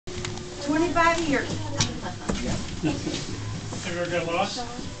25 years. Ever got lost?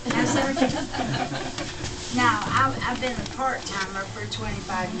 No, sir. No, I've been a part-timer for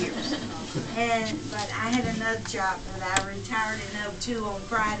 25 years. But I had another job that I retired in '02 on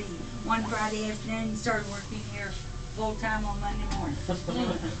Friday, one Friday afternoon, and started working here full-time on Monday morning.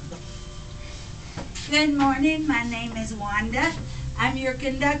 Good morning, my name is Wanda. I'm your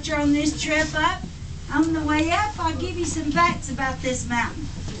conductor on this trip up. On the way up, I'll give you some facts about this mountain.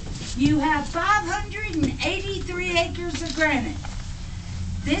 You have 583 acres of granite.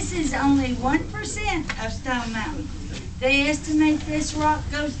 This is only 1% of Stone Mountain. They estimate this rock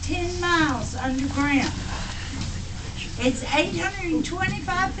goes 10 miles underground. It's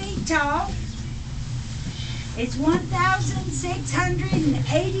 825 feet tall. It's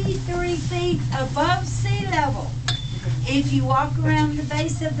 1,683 feet above sea level. If you walk around the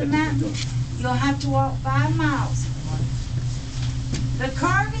base of the mountain, you'll have to walk 5 miles. The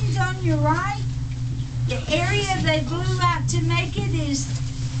carvings on your right, the area they blew out to make it is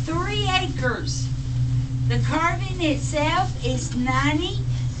 3 acres. The carving itself is 90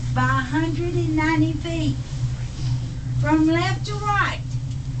 by 190 feet. From left to right,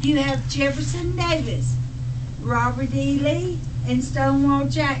 you have Jefferson Davis, Robert E. Lee, and Stonewall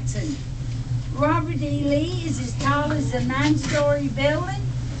Jackson. Robert E. Lee is as tall as a 9-story building.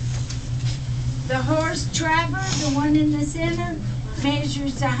 The horse Traver, the one in the center,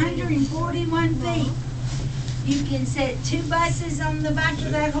 measures 141 feet. You can set 2 buses on the back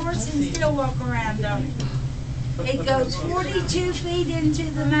of that horse and still walk around on it. It goes 42 feet into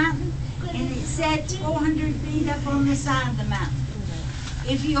the mountain, and it sets 400 feet up on the side of the mountain.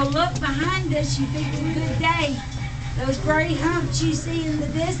 If you'll look behind us, you picked a good day. Those gray humps you see in the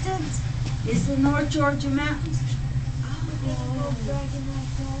distance is the North Georgia mountains.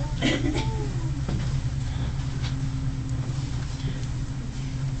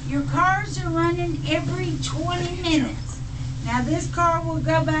 Your cars are running every 20 minutes. Now this car will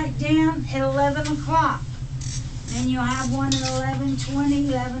go back down at 11 o'clock. Then you'll have one at 11:20,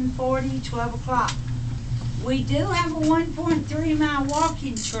 11:40, 12 o'clock. We do have a 1.3 mile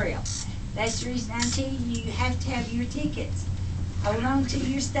walking trail. That's the reason I tell you have to have your tickets. Hold on to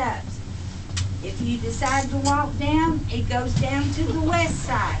your stubs. If you decide to walk down, it goes down to the west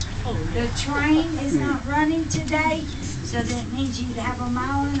side. The train is not running today, so that means you'd have a 1.5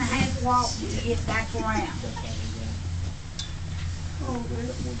 mile walk to get back around.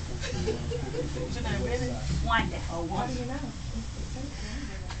 Wanda.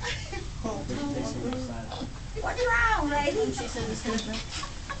 What's wrong, lady?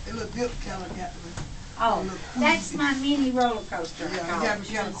 It look good, kind of got me. Oh, that's my mini roller coaster. Yeah,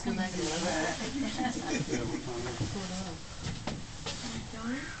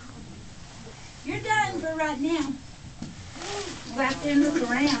 You're done for right now. Go out there and look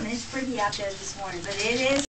around. It's pretty out there this morning, but it is.